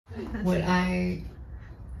What I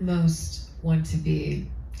most want to be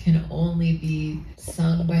can only be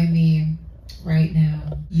sung by me right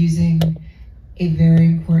now using a very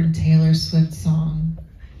important Taylor Swift song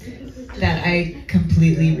that I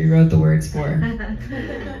completely rewrote the words for.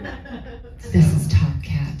 This is Top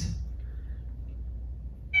Cat.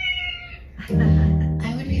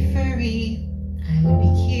 I would be furry, I would be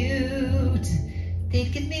cute.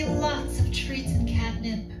 They'd give me lots of treats and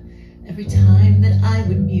catnip every time that I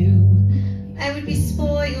would mew. I would be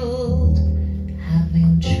spoiled, have my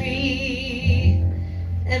own tree.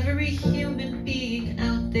 Every human being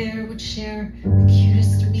out there would share the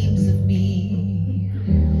cutest memes of me.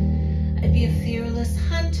 I'd be a fearless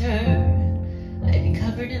hunter, I'd be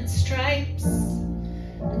covered in stripes,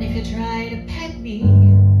 and if you try to pet me,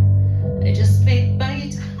 I just may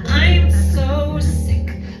bite. I'm so sick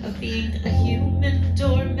of being a human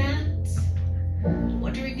doormat,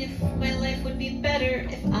 wondering if my life would be better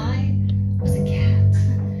if I was a cat.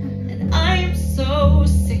 And I'm so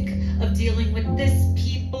sick of dealing with this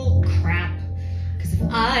people crap, cause if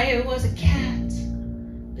I was a cat,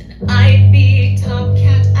 then I'd be Top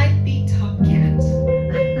Cat, I'd be Top Cat.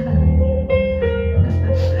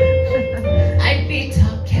 I'd be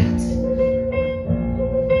Top Cat.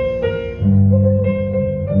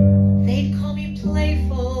 They'd call me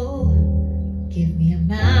playful, give me a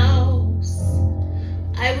mouse.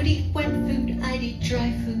 I would eat wet food, I'd eat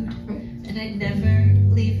dry food, and I'd never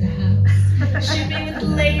leave the house. Shoot me with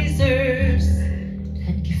lasers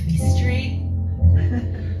and give me string.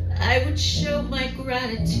 I would show my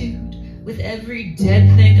gratitude with every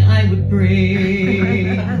dead thing I would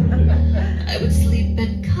bring. I would sleep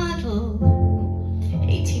and cuddle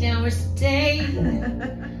 18 hours a day.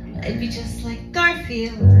 I'd be just like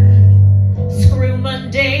Garfield. Screw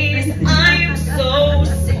Mondays. I'm so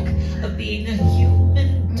sick of being a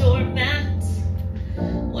human doormat,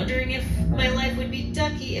 wondering if my life would be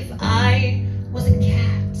ducky if I was a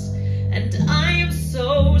cat. And I am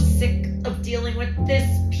so sick of dealing with this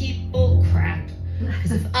people crap,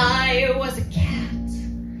 cause if I was a cat,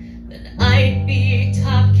 then I'd be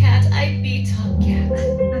Top Cat, I'd be Top Cat.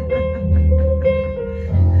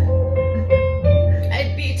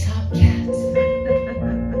 I'd be Top Cat.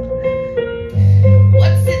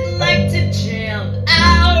 What's it like to jam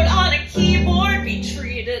out on a keyboard, be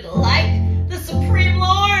treated like the Supreme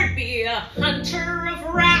Lord, be a hunter of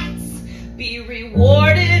rats, be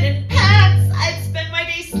rewarded in pats? I'd spend my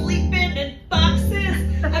day sleeping in boxes,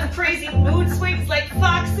 have crazy mood swings like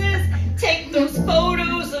foxes, take those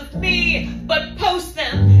photos of me, but post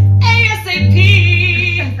them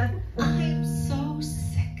ASAP. I'm so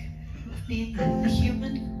sick of being a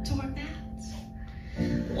human doormat,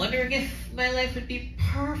 wondering if my life would be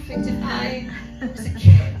perfect if I was a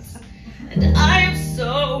cat. And I am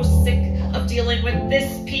so sick of dealing with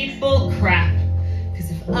this people